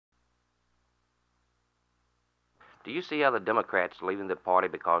Do you see other Democrats leaving the party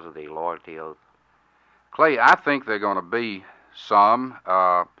because of the loyalty oath? Clay, I think there are going to be some.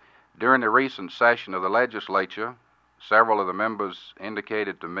 During the recent session of the legislature, several of the members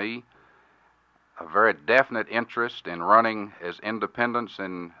indicated to me a very definite interest in running as independents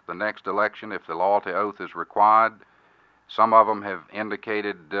in the next election if the loyalty oath is required. Some of them have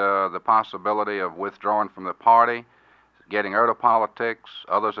indicated the possibility of withdrawing from the party, getting out of politics.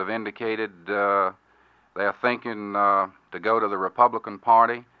 Others have indicated they're thinking to go to the Republican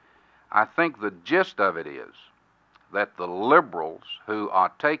Party. I think the gist of it is that the liberals who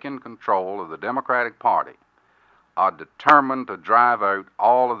are taking control of the Democratic Party are determined to drive out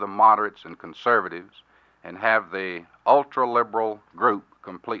all of the moderates and conservatives and have the ultra-liberal group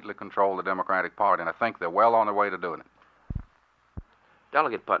completely control the Democratic Party, and I think they're well on their way to doing it.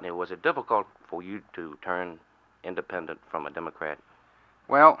 Delegate Putney, was it difficult for you to turn independent from a Democrat?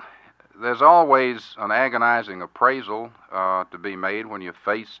 Well, there's always an agonizing appraisal to be made when you're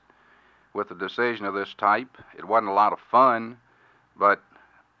faced with a decision of this type. It wasn't a lot of fun, but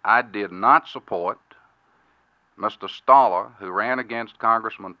I did not support Mr. Stoller, who ran against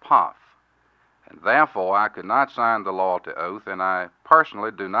Congressman Poff, and therefore I could not sign the loyalty oath, and I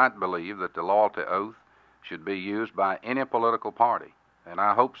personally do not believe that the loyalty oath should be used by any political party. And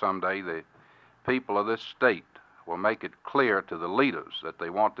I hope someday the people of this state will make it clear to the leaders that they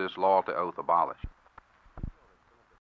want this loyalty oath abolished.